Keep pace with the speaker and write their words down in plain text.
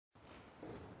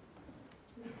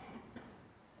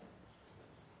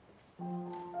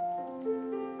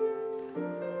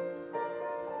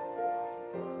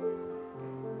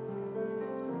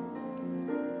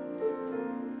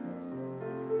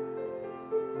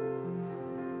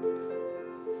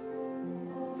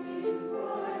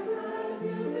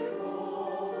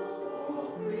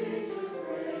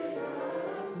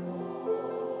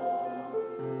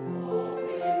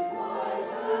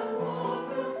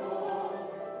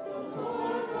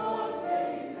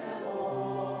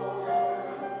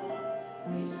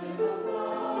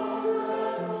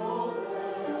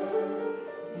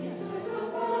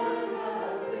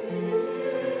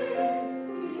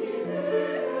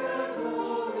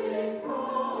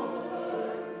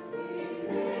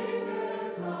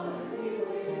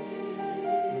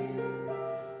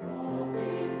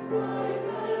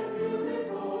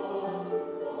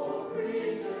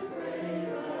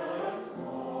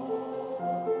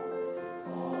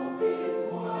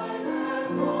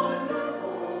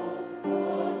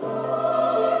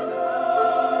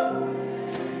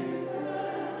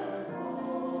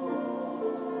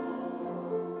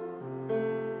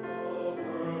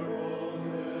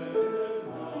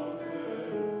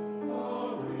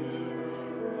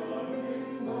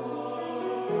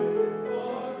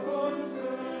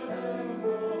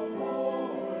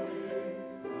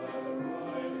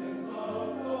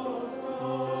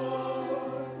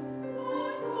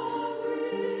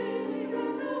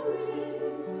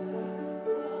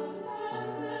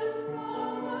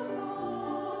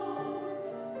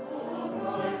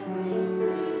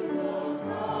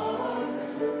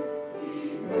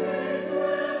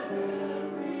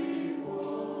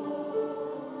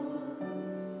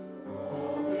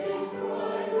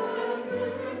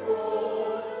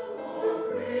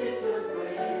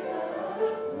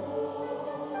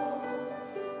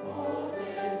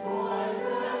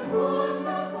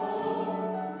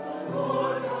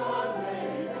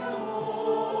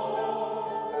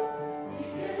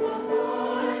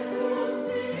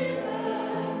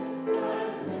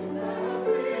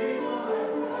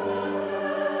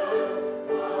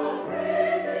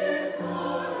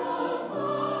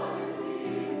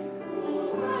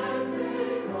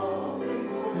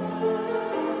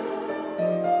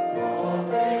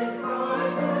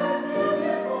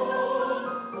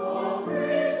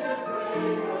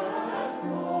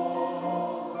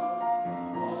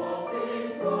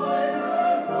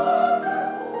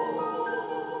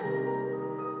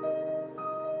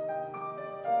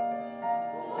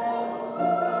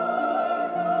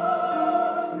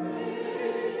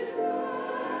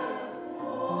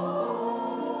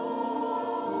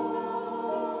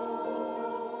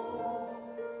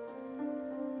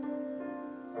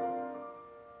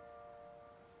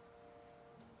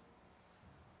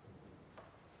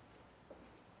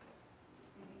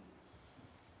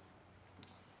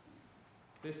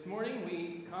This morning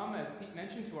we come, as Pete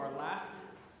mentioned, to our last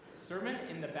sermon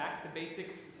in the Back to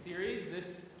Basics series.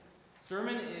 This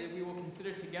sermon we will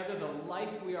consider together the life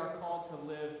we are called to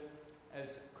live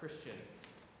as Christians.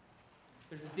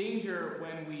 There's a danger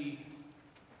when we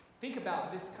think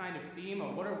about this kind of theme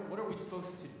of what are we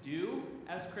supposed to do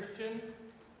as Christians.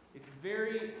 It's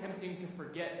very tempting to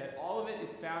forget that all of it is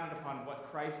founded upon what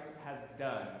Christ has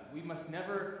done. We must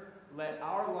never let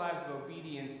our lives of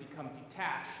obedience become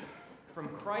detached from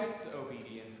Christ's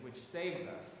obedience, which saves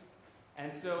us.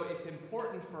 And so it's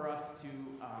important for us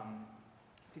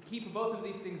to keep both of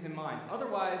these things in mind.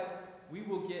 Otherwise, we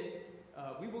will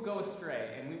go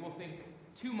astray, and we will think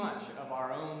too much of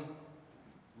our own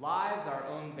lives, our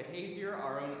own behavior,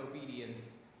 our own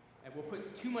obedience, and we'll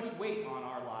put too much weight on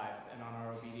our lives and on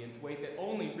our obedience, weight that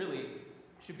only really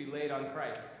should be laid on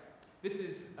Christ. This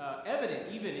is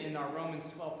evident even in our Romans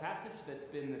 12 passage that's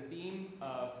been the theme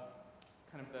of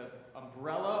kind of the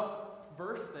umbrella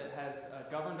verse that has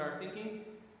governed our thinking.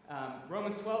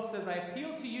 Romans 12 says, "I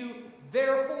appeal to you,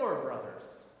 therefore,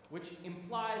 brothers," which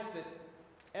implies that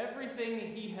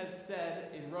everything he has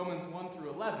said in Romans 1 through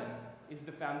 11 is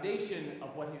the foundation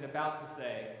of what he's about to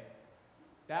say.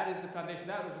 That is the foundation.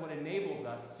 That is what enables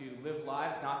us to live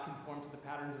lives not conform to the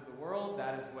patterns of the world.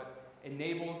 That is what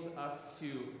enables us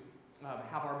to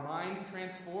have our minds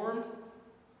transformed.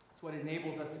 It's what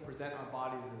enables us to present our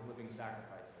bodies as living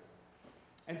sacrifices.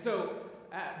 And so,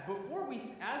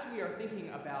 as we are thinking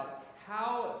about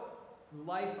how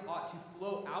life ought to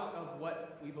flow out of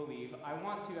what we believe, I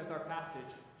want to, as our passage,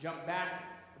 jump back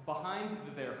behind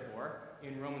the therefore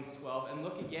in Romans 12 and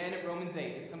look again at Romans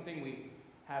 8. It's something we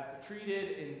have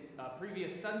treated in a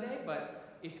previous Sunday,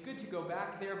 but it's good to go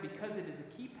back there because it is a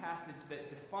key passage that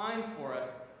defines for us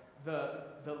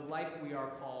the life we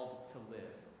are called to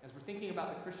live. As we're thinking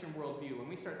about the Christian worldview, when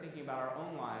we start thinking about our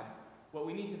own lives, what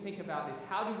we need to think about is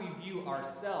how do we view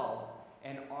ourselves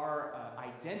and our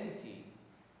identity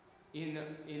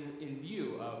in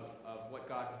view of what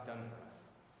God has done for us.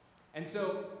 And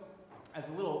so, as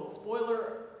a little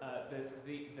spoiler,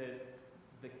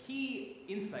 the key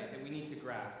insight that we need to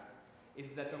grasp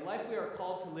is that the life we are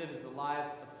called to live is the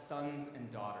lives of sons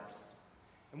and daughters.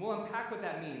 And we'll unpack what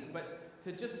that means, but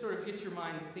to just sort of get your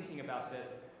mind thinking about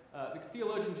this, the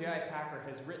theologian J.I. Packer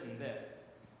has written this: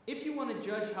 if you want to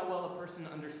judge how well a person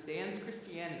understands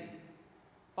Christianity,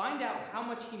 find out how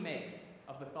much he makes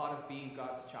of the thought of being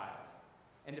God's child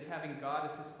and of having God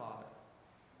as his father.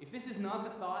 If this is not the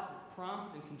thought that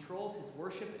prompts and controls his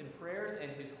worship and prayers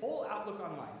and his whole outlook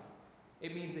on life,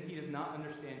 it means that he does not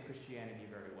understand Christianity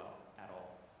very well at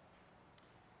all.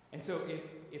 And so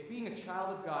if being a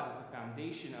child of God is the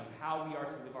foundation of how we are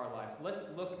to live our lives, let's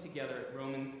look together at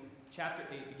Romans chapter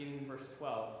 8, beginning in verse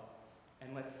 12,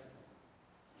 and let's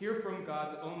hear from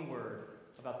God's own word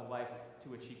about the life to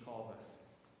which he calls us.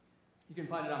 You can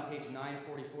find it on page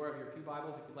 944 of your pew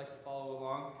Bibles if you'd like to follow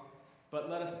along. But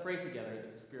let us pray together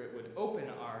that the Spirit would open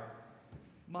our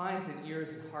minds and ears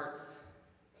and hearts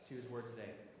to his word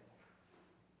today.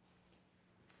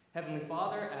 Heavenly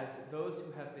Father, as those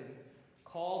who have been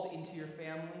called into your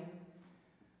family,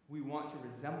 we want to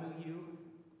resemble you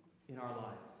in our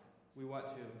lives. We want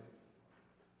to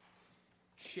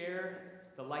share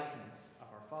the likeness of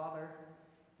our Father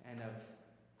and of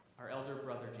our elder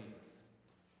brother Jesus.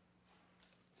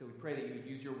 So we pray that you would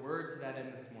use your word to that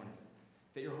end this morning,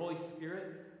 that your Holy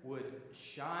Spirit would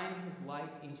shine his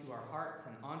light into our hearts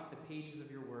and onto the pages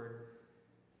of your word,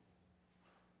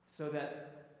 so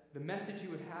that the message you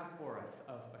would have for us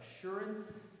of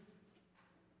assurance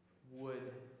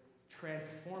would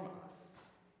transform us,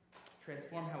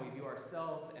 transform how we view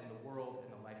ourselves and the world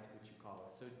and the life to which you call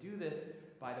us. So do this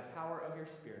by the power of your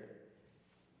Spirit.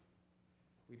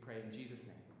 We pray in Jesus'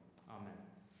 name. Amen.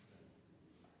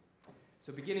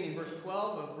 So beginning in verse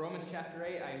 12 of Romans chapter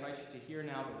 8, I invite you to hear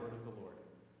now the word of the Lord.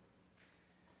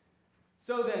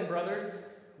 So then, brothers,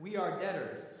 we are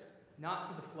debtors, not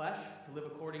to the flesh, to live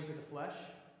according to the flesh.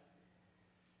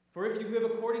 For if you live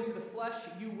according to the flesh,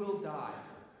 you will die.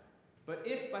 But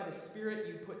if by the Spirit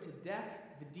you put to death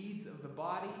the deeds of the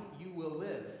body, you will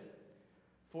live.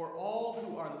 For all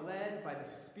who are led by the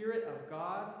Spirit of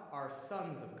God are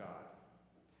sons of God.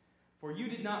 For you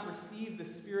did not receive the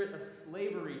spirit of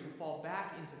slavery to fall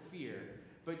back into fear,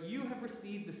 but you have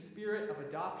received the Spirit of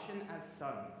adoption as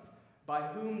sons, by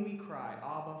whom we cry,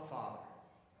 Abba, Father.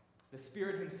 The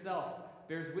Spirit himself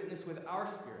bears witness with our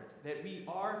spirit that we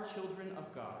are children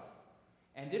of God.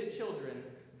 And if children,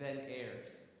 then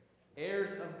heirs,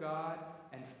 heirs of God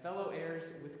and fellow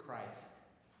heirs with Christ,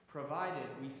 provided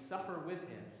we suffer with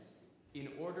him, in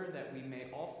order that we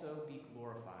may also be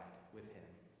glorified with him.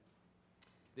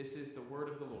 This is the word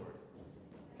of the Lord.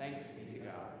 Thanks be to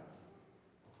God.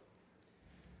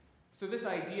 So this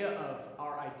idea of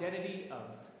our identity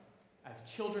as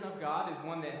children of God is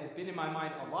one that has been in my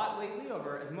mind a lot lately.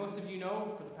 As most of you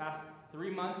know, for the past 3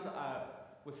 months, I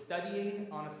was studying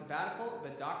on a sabbatical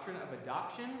the doctrine of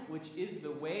adoption, which is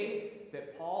the way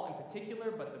that Paul in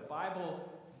particular, but the Bible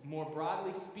more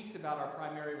broadly, speaks about our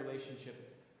primary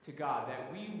relationship to God,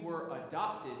 that we were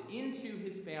adopted into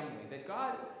his family, that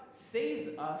God saves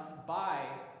us by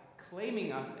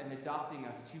claiming us and adopting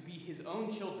us to be his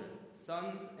own children,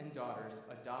 sons and daughters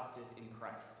adopted in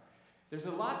Christ. There's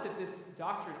a lot that this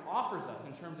doctrine offers us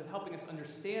in terms of helping us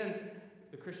understand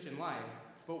the Christian life,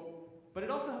 but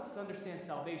it also helps us understand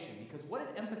salvation, because what it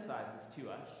emphasizes to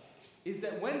us is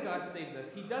that when God saves us,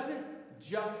 he doesn't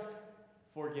just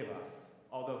forgive us,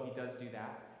 although he does do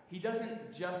that. He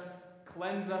doesn't just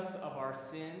cleanse us of our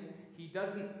sin. He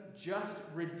doesn't just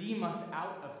redeem us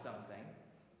out of something,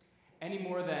 any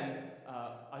more than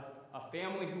a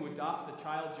family who adopts a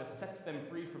child just sets them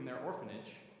free from their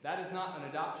orphanage. That is not an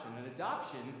adoption. An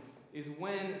adoption is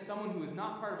when someone who is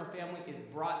not part of a family is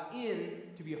brought in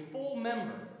to be a full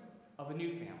member of a new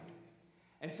family.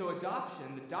 And so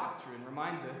adoption, the doctrine,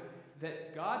 reminds us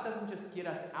that God doesn't just get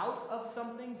us out of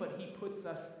something, but he puts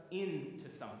us into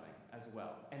something as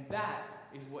well. And that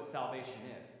is what salvation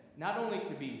is. Not only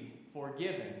to be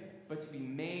forgiven, but to be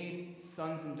made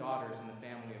sons and daughters in the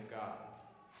family of God.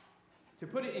 To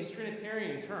put it in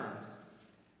Trinitarian terms,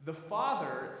 the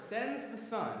Father sends the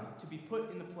Son to be put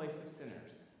in the place of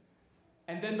sinners.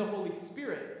 And then the Holy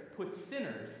Spirit puts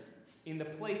sinners in the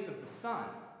place of the Son.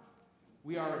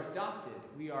 We are adopted.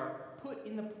 We are put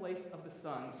in the place of the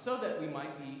Son so that we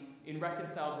might be in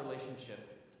reconciled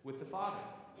relationship with the Father.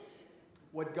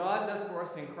 What God does for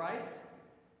us in Christ,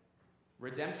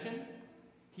 redemption,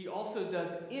 he also does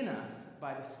in us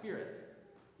by the Spirit,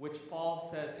 which Paul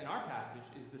says in our passage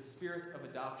is the spirit of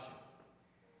adoption.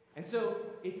 And so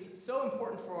it's so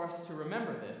important for us to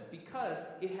remember this because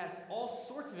it has all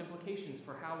sorts of implications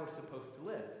for how we're supposed to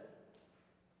live.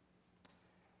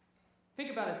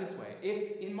 Think about it this way.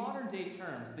 If, in modern day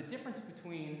terms, the difference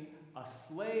between a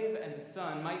slave and a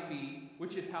son might be,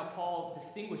 which is how Paul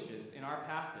distinguishes in our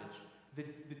passage,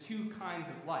 the two kinds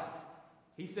of life.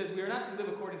 He says we are not to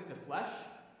live according to the flesh,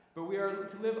 but we are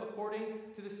to live according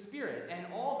to the Spirit. And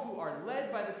all who are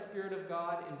led by the Spirit of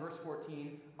God, in verse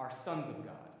 14, are sons of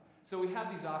God. So we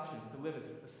have these options, to live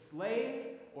as a slave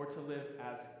or to live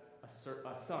as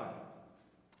a son.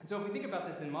 And so if we think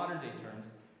about this in modern day terms,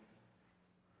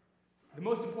 the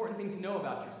most important thing to know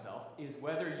about yourself is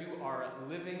whether you are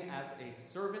living as a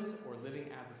servant or living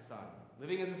as a son,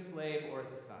 living as a slave or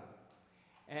as a son.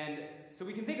 And so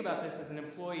we can think about this as an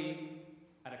employee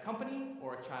at a company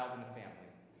or a child in a family.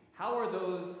 How are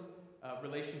those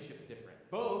relationships different?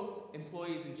 Both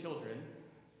employees and children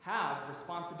have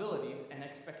responsibilities and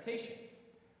expectations.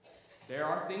 There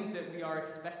are things that we are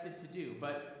expected to do,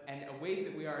 and ways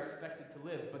that we are expected to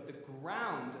live, but the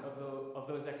ground of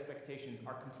those expectations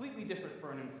are completely different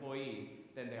for an employee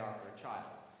than they are for a child.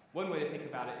 One way to think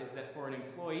about it is that for an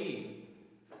employee,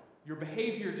 your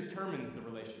behavior determines the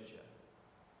relationship.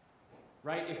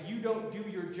 Right? If you don't do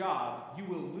your job, you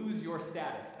will lose your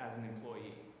status as an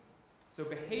employee. So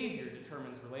behavior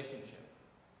determines relationship.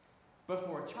 But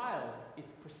for a child,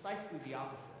 it's precisely the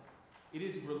opposite. It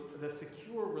is the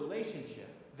secure relationship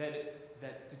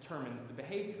that determines the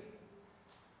behavior.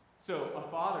 So a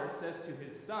father says to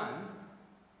his son,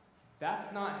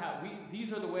 that's not how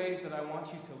these are the ways that I want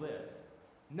you to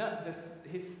live.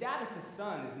 His status as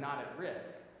son is not at risk,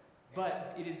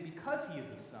 but it is because he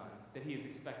is a son that he is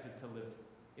expected to live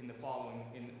in the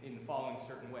following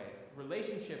certain ways.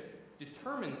 Relationship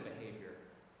determines behavior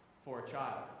for a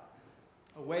child.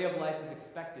 A way of life is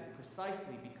expected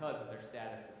precisely because of their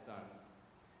status as sons.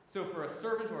 So for a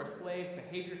servant or a slave,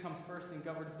 behavior comes first and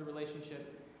governs the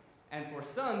relationship. And for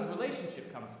sons,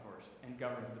 relationship comes first and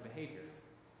governs the behavior.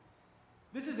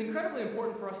 This is incredibly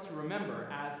important for us to remember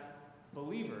as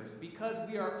believers because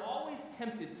we are always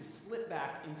tempted to slip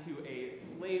back into a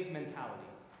slave mentality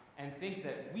and think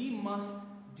that we must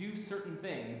do certain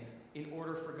things in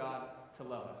order for God to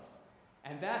love us.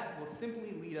 And that will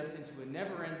simply lead us into a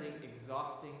never-ending,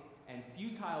 exhausting, and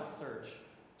futile search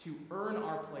to earn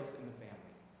our place in the family.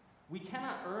 We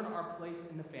cannot earn our place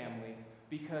in the family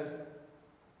because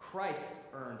Christ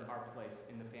earned our place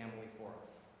in the family for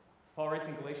us. Paul writes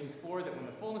in Galatians 4 that when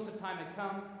the fullness of time had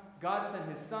come, God sent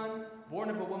his Son,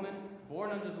 born of a woman, born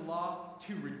under the law,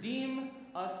 to redeem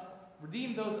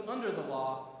those under the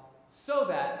law, so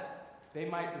that they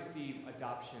might receive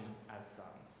adoption as sons.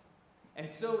 And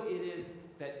so it is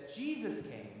that Jesus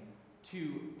came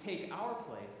to take our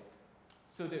place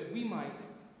so that we might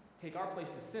take our place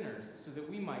as sinners so that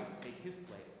we might take his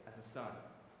place as a son.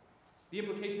 The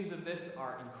implications of this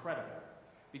are incredible,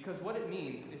 because what it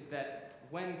means is that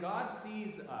when God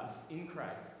sees us in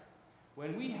Christ,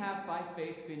 when we have by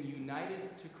faith been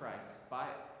united to Christ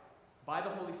by the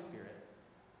Holy Spirit,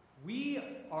 we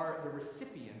are the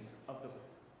recipients of the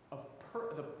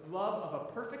love of a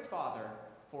perfect Father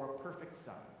for a perfect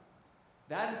Son.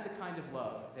 That is the kind of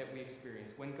love that we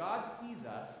experience. When God sees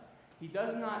us, he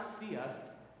does not see us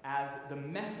as the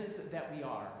messes that we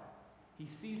are. He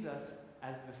sees us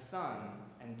as the son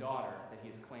and daughter that he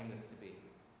has claimed us to be.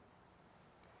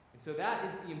 And so that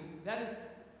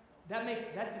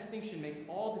distinction makes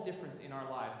all the difference in our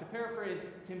lives. To paraphrase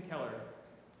Tim Keller,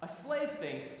 a slave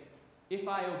thinks, if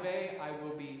I obey, I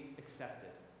will be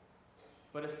accepted.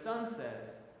 But a son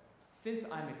says, since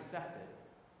I'm accepted,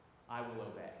 I will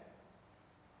obey.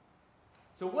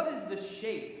 So what is the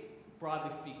shape,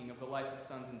 broadly speaking, of the life of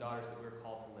sons and daughters that we're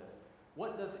called to live?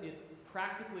 What does it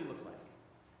practically look like?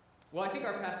 Well, I think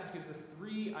our passage gives us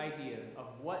 3 ideas of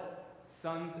what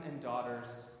sons and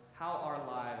daughters, how our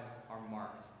lives are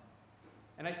marked.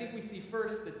 And I think we see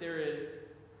first that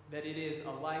it is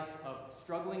a life of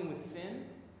struggling with sin,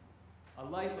 a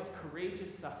life of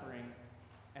courageous suffering,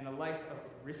 and a life of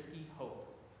risky hope.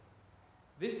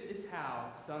 This is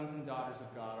how sons and daughters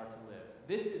of God are to live.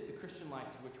 This is the Christian life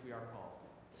to which we are called.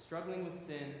 Struggling with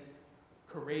sin,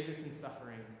 courageous in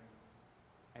suffering,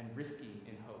 and risky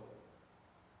in hope.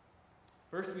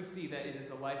 First, we see that it is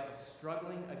a life of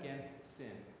struggling against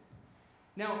sin.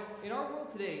 Now, in our world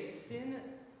today, sin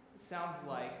sounds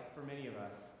like, for many of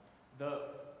us, the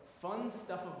fun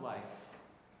stuff of life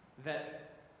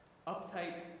that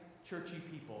uptight, churchy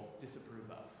people disapprove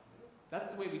of.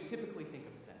 That's the way we typically think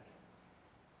of sin.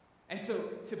 And so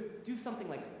to do something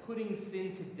like putting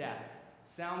sin to death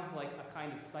sounds like a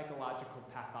kind of psychological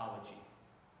pathology,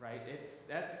 right?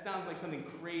 That sounds like something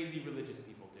crazy religious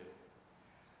people do.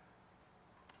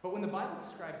 But when the Bible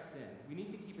describes sin, we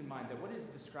need to keep in mind that what it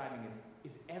is describing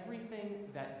is everything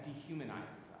that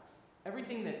dehumanizes us,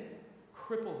 everything that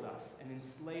cripples us and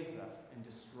enslaves us and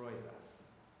destroys us.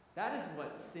 That is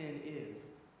what sin is.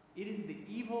 It is the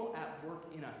evil at work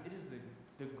in us. It is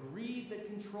the greed that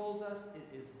controls us.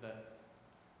 It is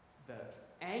the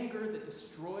anger that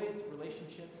destroys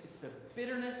relationships. It's the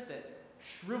bitterness that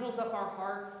shrivels up our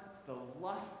hearts. It's the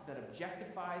lust that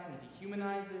objectifies and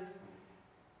dehumanizes.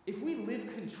 If we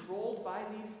live controlled by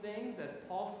these things, as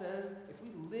Paul says, if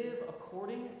we live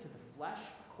according to the flesh,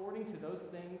 according to those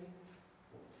things,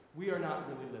 we are not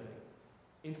really living.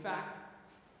 In fact,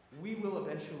 we will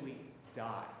eventually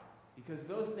die, because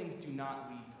those things do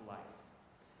not lead to life.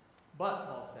 But,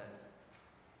 Paul says,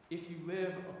 if you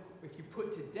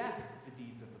put to death the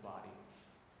deeds of the body,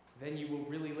 then you will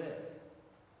really live.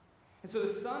 And so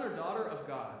the son or daughter of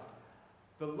God,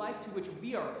 the life to which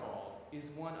we are called, is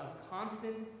one of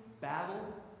constant battle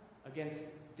against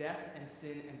death and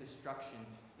sin and destruction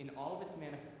in all of its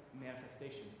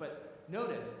manifestations. But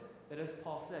notice that, as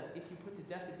Paul says, if you put to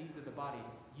death the deeds of the body,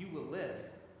 you will live.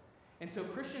 And so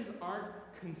Christians aren't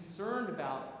concerned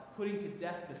about putting to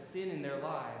death the sin in their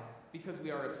lives because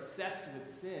we are obsessed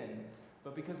with sin,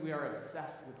 but because we are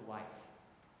obsessed with life.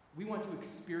 We want to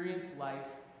experience life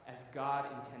as God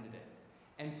intended it.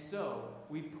 And so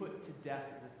we put to death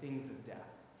the things of death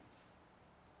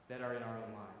that are in our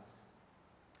own lives.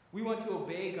 We want to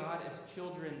obey God as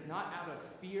children, not out of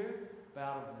fear, but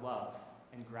out of love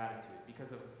and gratitude,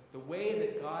 because of the way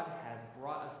that God has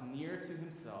brought us near to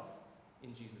himself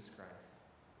in Jesus Christ.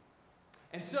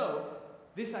 And so,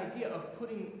 this idea of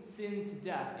putting sin to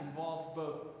death involves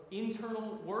both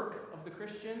internal work of the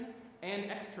Christian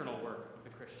and external work of the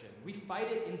Christian. We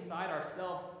fight it inside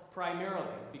ourselves primarily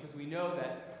because we know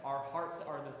that our hearts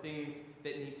are the things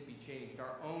that need to be changed,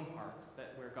 our own hearts,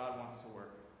 where God wants to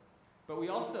work. But we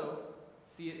also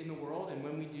see it in the world, and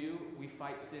when we do, we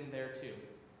fight sin there too.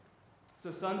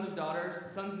 So sons and daughters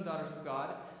of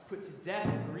God put to death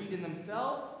greed in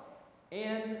themselves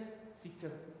and seek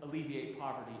to alleviate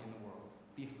poverty in the world,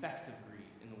 the effects of greed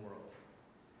in the world.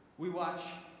 We watch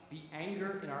the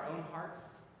anger in our own hearts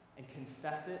and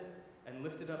confess it and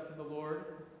lift it up to the Lord,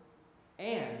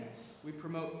 and we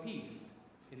promote peace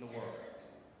in the world.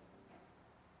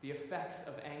 The effects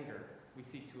of anger we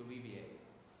seek to alleviate.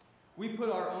 We put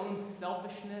our own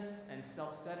selfishness and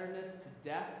self-centeredness to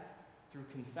death through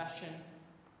confession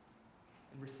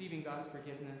and receiving God's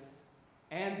forgiveness,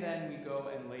 and then we go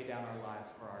and lay down our lives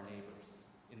for our neighbors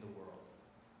in the world.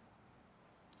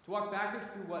 To walk backwards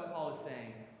through what Paul is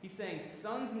saying, he's saying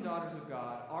sons and daughters of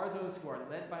God are those who are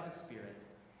led by the Spirit,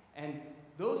 and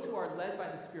those who are led by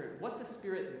the Spirit, what the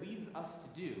Spirit leads us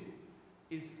to do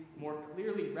is more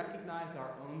clearly recognize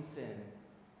our own sin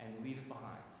and leave it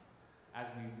behind as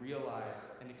we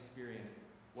realize and experience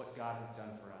what God has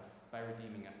done for us by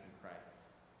redeeming us in Christ.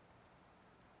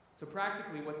 So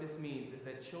practically what this means is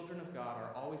that children of God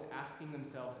are always asking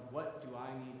themselves, what do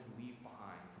I need to leave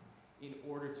behind in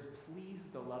order to please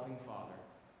the loving Father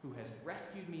who has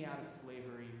rescued me out of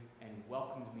slavery and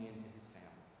welcomed me into his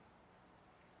family?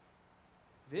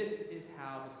 This is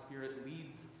how the Spirit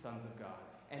leads sons of God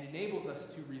and enables us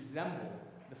to resemble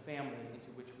the family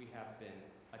into which we have been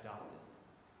adopted.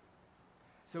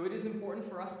 So it is important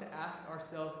for us to ask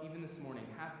ourselves even this morning,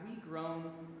 have we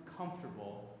grown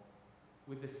comfortable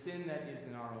with the sin that is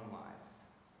in our own lives?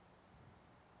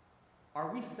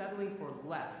 Are we settling for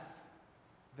less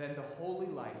than the holy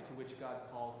life to which God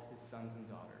calls his sons and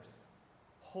daughters?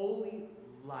 Holy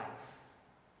life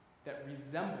that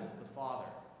resembles the Father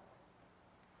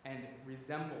and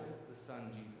resembles the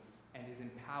Son Jesus and is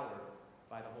empowered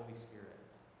by the Holy Spirit.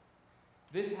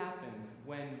 This happens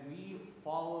when we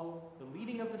follow the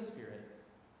leading of the Spirit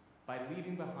by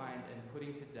leaving behind and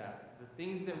putting to death the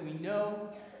things that we know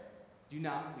do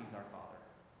not please our Father.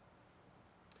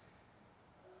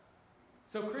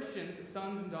 So Christians,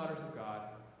 sons and daughters of God,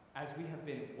 as we have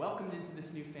been welcomed into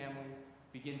this new family,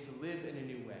 begin to live in a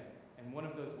new way. And one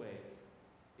of those ways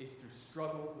is through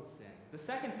struggle with sin. The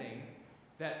second thing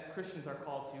that Christians are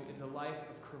called to is a life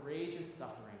of courageous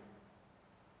suffering.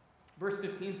 Verse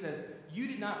 15 says, "You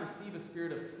did not receive a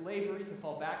spirit of slavery to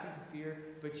fall back into fear,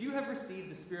 but you have received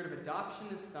the spirit of adoption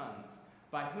as sons,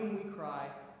 by whom we cry,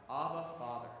 Abba,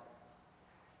 Father."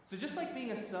 So just like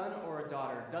being a son or a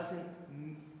daughter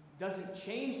doesn't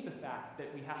change the fact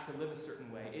that we have to live a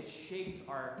certain way, it shapes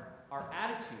our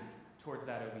attitude towards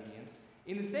that obedience.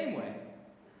 In the same way,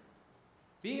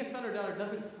 being a son or daughter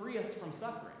doesn't free us from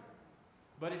suffering,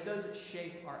 but it does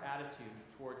shape our attitude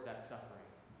towards that suffering.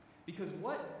 Because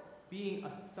what being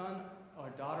a son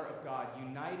or daughter of God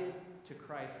united to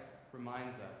Christ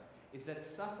reminds us is that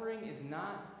suffering is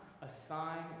not a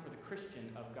sign for the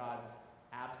Christian of God's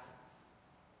absence.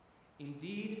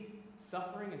 Indeed,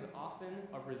 suffering is often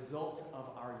a result of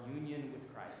our union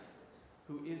with Christ,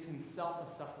 who is himself a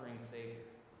suffering Savior.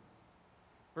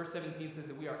 Verse 17 says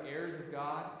that we are heirs of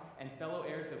God and fellow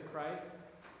heirs of Christ,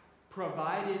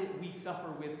 provided we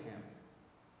suffer with him,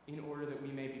 in order that we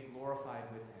may be glorified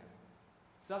with him.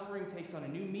 Suffering takes on a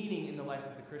new meaning in the life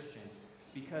of the Christian,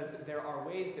 because there are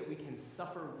ways that we can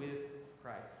suffer with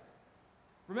Christ.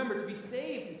 Remember, to be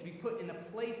saved is to be put in the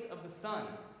place of the Son.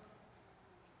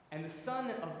 And the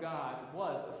Son of God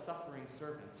was a suffering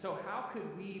servant. So how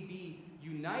could we be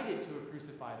united to a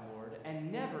crucified Lord and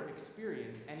never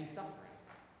experience any suffering?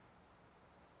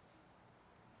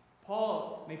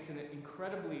 Paul makes an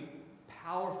incredibly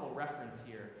powerful reference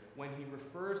here when he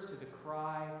refers to the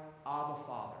cry, Abba,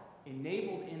 Father,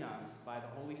 enabled in us by the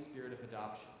Holy Spirit of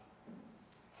adoption.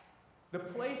 The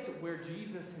place where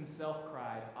Jesus himself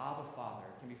cried, Abba, Father,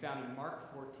 can be found in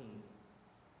Mark 14.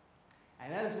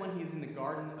 And that is when he is in the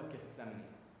Garden of Gethsemane,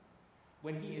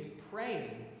 when he is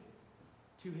praying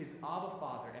to his Abba,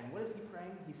 Father. And what is he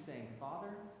praying? He's saying, Father,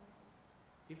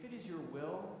 if it is your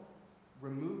will,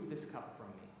 remove this cup from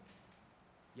me.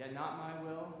 Yet not my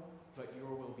will, but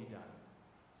your will be done.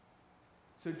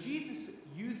 So Jesus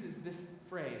uses this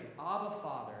phrase, Abba,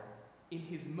 Father, in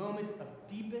his moment of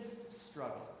deepest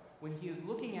struggle, when he is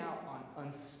looking out on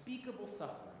unspeakable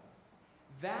suffering.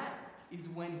 That is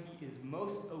when he is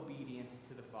most obedient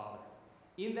to the Father.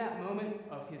 In that moment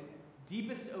of his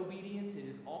deepest obedience, it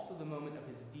is also the moment of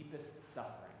his deepest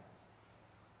suffering.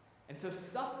 And so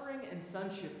suffering and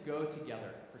sonship go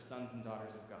together for sons and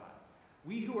daughters of God.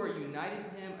 We who are united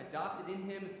to him, adopted in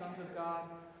him as sons of God,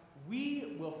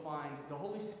 we will find the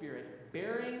Holy Spirit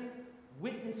bearing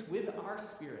witness with our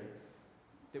spirits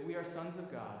that we are sons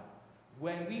of God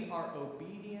when we are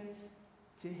obedient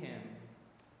to him,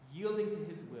 yielding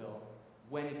to his will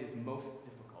when it is most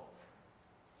difficult.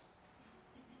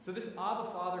 So this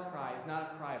Abba, Father cry is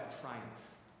not a cry of triumph.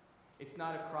 It's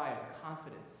not a cry of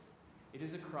confidence. It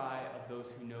is a cry of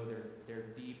those who know their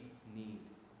deep need.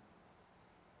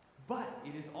 But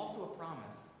it is also a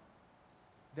promise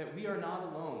that we are not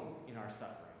alone in our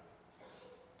suffering.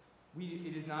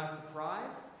 It is not a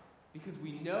surprise, because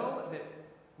we know that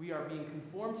we are being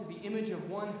conformed to the image of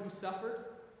one who suffered,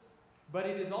 but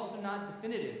it is also not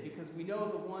definitive, because we know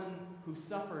the one who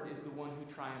suffered is the one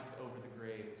who triumphed over the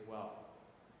grave as well.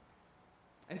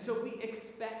 And so we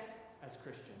expect, as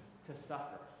Christians, to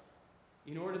suffer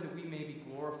in order that we may be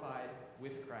glorified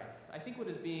with Christ. I think what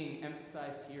is being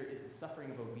emphasized here is the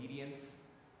suffering of obedience,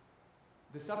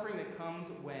 the suffering that comes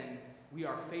when we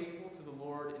are faithful to the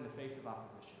Lord in the face of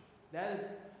opposition. That is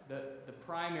the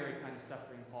primary kind of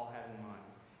suffering Paul has in mind.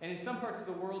 And in some parts of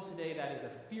the world today, that is a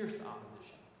fierce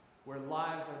opposition, where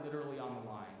lives are literally on the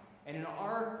line. And in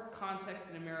our context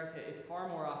in America, it's far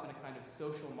more often a kind of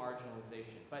social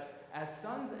marginalization. But as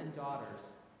sons and daughters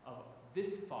of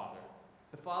this Father,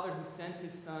 the Father who sent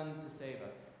his Son to save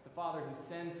us, the Father who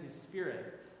sends his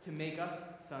Spirit to make us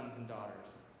sons and daughters,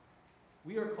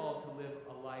 we are called to live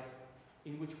a life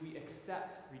in which we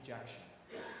accept rejection.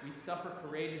 We suffer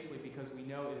courageously because we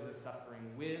know it is a suffering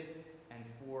with and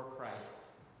for Christ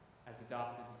as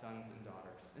adopted sons and daughters.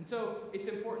 And so it's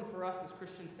important for us as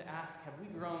Christians to ask, have we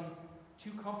grown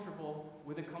too comfortable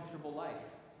with a comfortable life?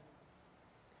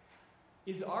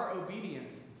 Is our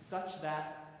obedience such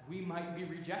that we might be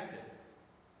rejected?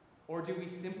 Or do we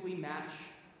simply match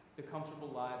the comfortable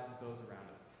lives of those around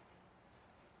us?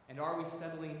 And are we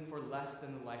settling for less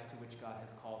than the life to which God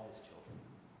has called his children?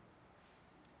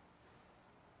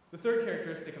 The third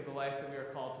characteristic of the life that we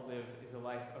are called to live is a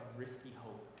life of risky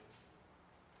hope.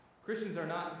 Christians are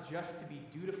not just to be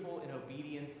dutiful in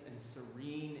obedience and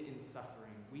serene in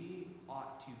suffering. We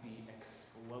ought to be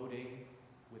exploding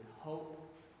with hope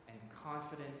and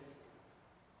confidence,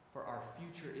 for our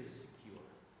future is secure.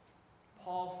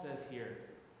 Paul says here,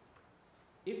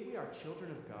 if we are children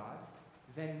of God,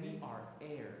 then we are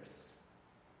heirs,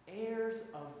 heirs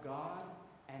of God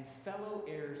and fellow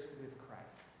heirs with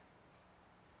Christ.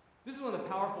 This is one of the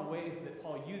powerful ways that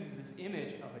Paul uses this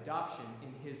image of adoption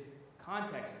in his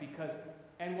context,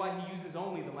 and why he uses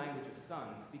only the language of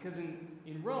sons. Because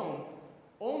in Rome,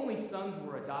 only sons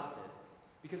were adopted,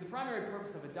 because the primary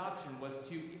purpose of adoption was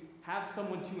to have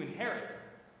someone to inherit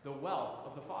the wealth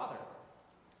of the father.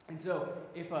 And so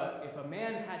if a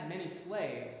man had many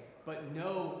slaves, but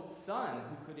no son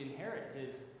who could inherit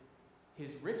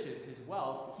his riches, his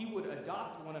wealth, he would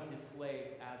adopt one of his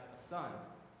slaves as a son,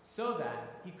 so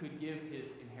that he could give his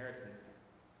inheritance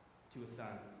to a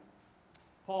son.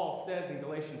 Paul says in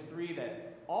Galatians 3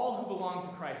 that all who belong to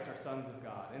Christ are sons of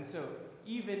God. And so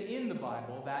even in the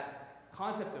Bible, that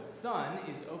concept of son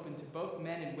is open to both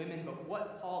men and women, but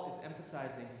what Paul is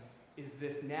emphasizing is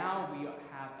this: now we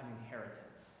have an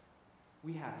inheritance.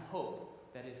 We have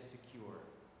hope that is secure.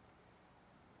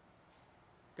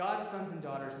 God's sons and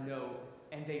daughters know,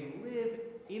 and they live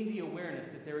in the awareness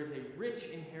that there is a rich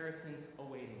inheritance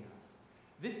awaiting us.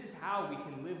 This is how we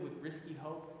can live with risky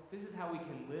hope. This is how we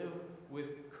can live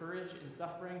with courage in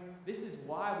suffering. This is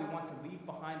why we want to leave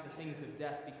behind the things of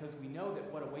death, because we know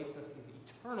that what awaits us is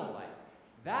eternal life.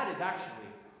 That is actually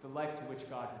the life to which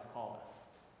God has called us.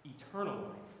 Eternal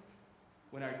life.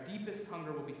 When our deepest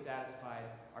hunger will be satisfied,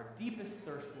 our deepest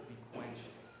thirst will be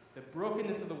quenched, the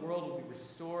brokenness of the world will be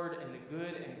restored, and the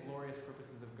good and glorious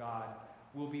purposes of God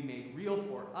will be made real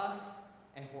for us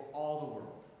and for all the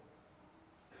world.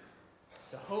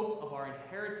 The hope of our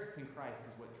inheritance in Christ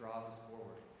is what draws us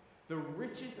forward. The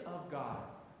riches of God,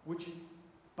 which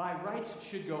by rights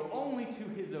should go only to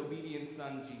his obedient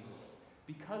Son, Jesus,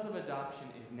 because of adoption,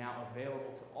 is now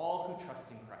available to all who trust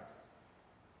in Christ.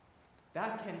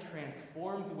 That can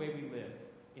transform the way we live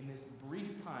in this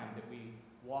brief time that we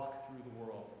walk through the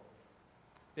world.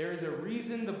 There is a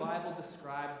reason the Bible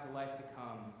describes the life to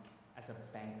come as a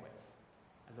banquet,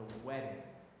 as a wedding,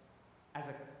 as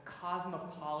a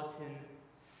cosmopolitan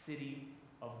city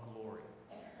of glory.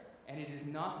 And it is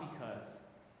not because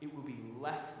it will be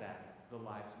less than the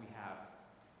lives we have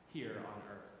here on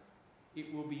earth.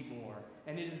 It will be more.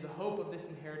 And it is the hope of this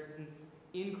inheritance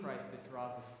in Christ that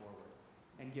draws us forward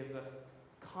and gives us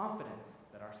confidence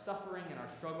that our suffering and our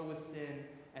struggle with sin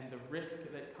and the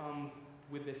risk that comes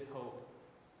with this hope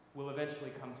will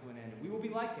eventually come to an end. We will be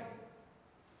like him.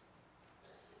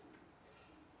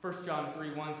 1 John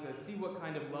 3:1 says, "See what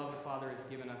kind of love the Father has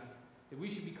given us, that we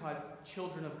should be called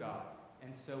children of God,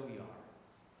 and so we are.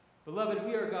 Beloved,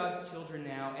 we are God's children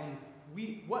now, and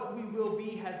what we will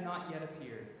be has not yet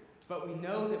appeared. But we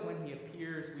know that when he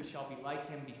appears, we shall be like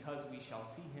him, because we shall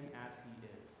see him as he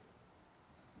is."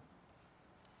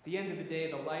 At the end of the day,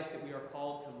 the life that we are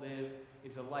called to live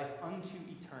is a life unto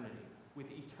eternity, with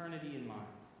eternity in mind.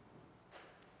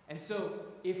 And so,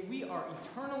 if we are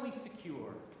eternally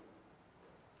secure,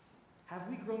 have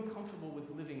we grown comfortable with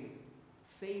living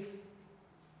safe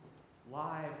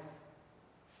lives,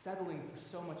 settling for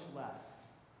so much less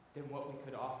than what we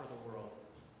could offer the world,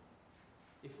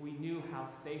 if we knew how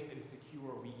safe and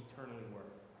secure we eternally were?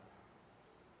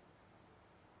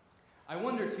 I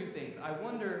wonder two things. I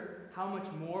wonder how much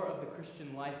more of the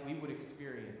Christian life we would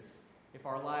experience if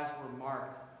our lives were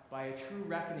marked by a true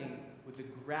reckoning with the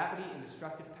gravity and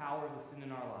destructive power of the sin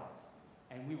in our lives,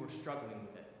 and we were struggling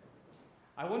with it.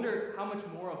 I wonder how much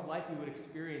more of life we would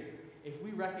experience if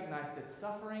we recognized that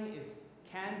suffering is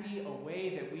can be a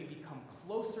way that we become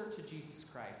closer to Jesus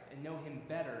Christ and know him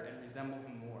better and resemble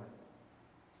him more.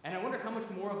 And I wonder how much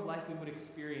more of life we would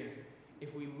experience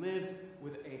if we lived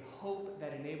with a hope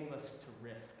that enabled us to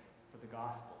risk for the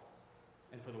gospel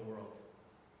and for the world.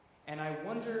 And I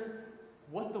wonder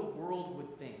what the world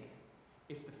would think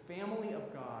if the family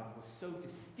of God was so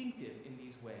distinctive in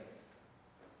these ways.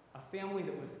 A family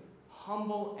that was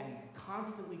humble and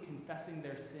constantly confessing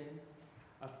their sin,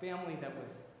 a family that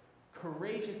was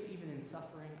courageous even in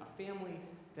suffering, a family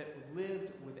that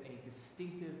lived with a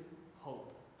distinctive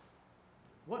hope.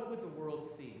 What would the world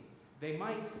see? They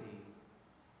might see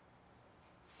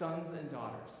sons and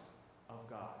daughters of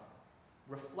God,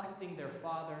 reflecting their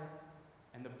Father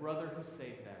and the brother who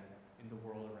saved them in the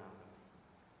world around them.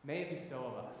 May it be so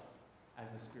of us as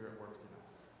the Spirit works in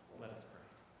us. Let us pray.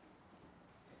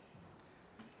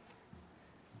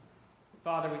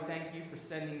 Father, we thank you for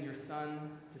sending your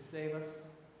Son to save us.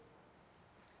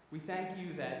 We thank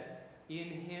you that in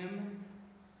him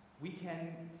we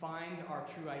can find our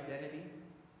true identity.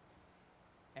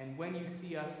 And when you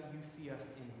see us in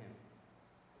him.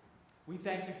 We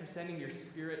thank you for sending your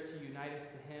Spirit to unite us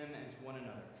to him and to one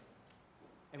another.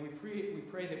 And we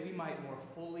pray that we might more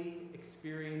fully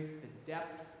experience the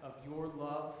depths of your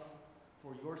love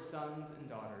for your sons and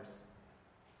daughters,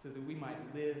 so that we might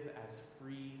live as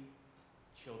free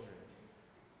children.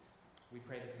 We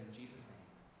pray this in Jesus'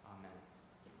 name.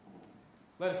 Amen.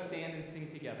 Let us stand and sing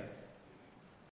together.